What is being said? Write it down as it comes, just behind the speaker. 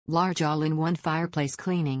Large all-in-one fireplace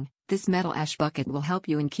cleaning. This metal ash bucket will help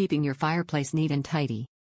you in keeping your fireplace neat and tidy.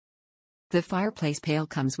 The fireplace pail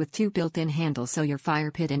comes with 2 built-in handles so your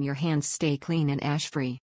fire pit and your hands stay clean and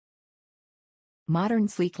ash-free. Modern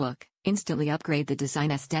sleek look. Instantly upgrade the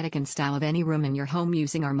design, aesthetic and style of any room in your home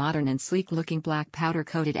using our modern and sleek-looking black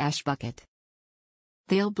powder-coated ash bucket.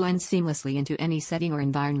 They'll blend seamlessly into any setting or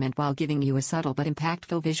environment while giving you a subtle but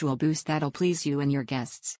impactful visual boost that'll please you and your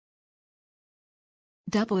guests.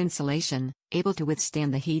 Double insulation, able to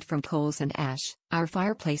withstand the heat from coals and ash. Our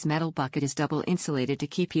fireplace metal bucket is double insulated to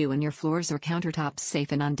keep you and your floors or countertops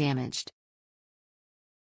safe and undamaged.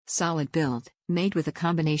 Solid build, made with a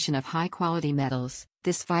combination of high-quality metals,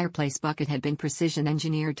 this fireplace bucket had been precision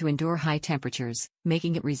engineered to endure high temperatures,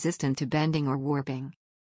 making it resistant to bending or warping.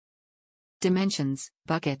 Dimensions: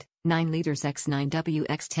 bucket, 9 liters x 9W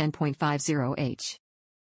x 10.50H.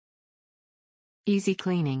 Easy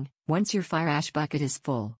cleaning. Once your fire ash bucket is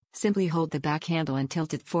full, simply hold the back handle and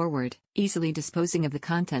tilt it forward, easily disposing of the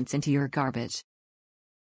contents into your garbage.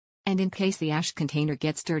 And in case the ash container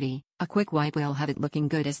gets dirty, a quick wipe will have it looking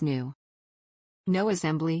good as new. No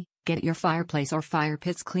assembly. Get your fireplace or fire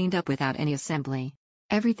pits cleaned up without any assembly.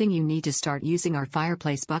 Everything you need to start using our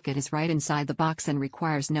fireplace bucket is right inside the box and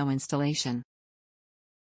requires no installation.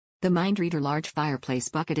 The Mindreader large fireplace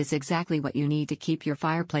bucket is exactly what you need to keep your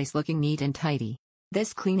fireplace looking neat and tidy.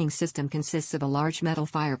 This cleaning system consists of a large metal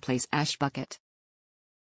fireplace ash bucket.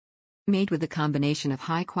 Made with a combination of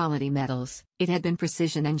high-quality metals, it had been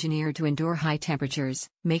precision engineered to endure high temperatures,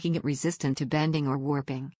 making it resistant to bending or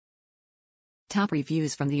warping. Top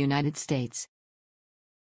reviews from the United States.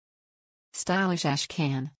 Stylish ash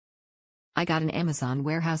can. I got an Amazon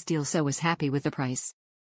warehouse deal, so was happy with the price.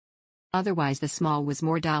 Otherwise the small was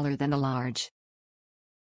more dollar than the large.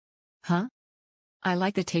 Huh? I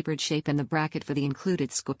like the tapered shape and the bracket for the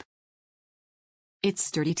included scoop. It's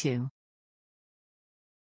sturdy too.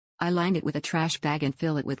 I line it with a trash bag and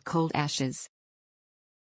fill it with cold ashes.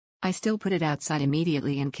 I still put it outside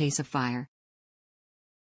immediately in case of fire.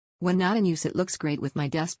 When not in use, it looks great with my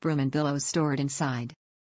dust broom and billows stored inside.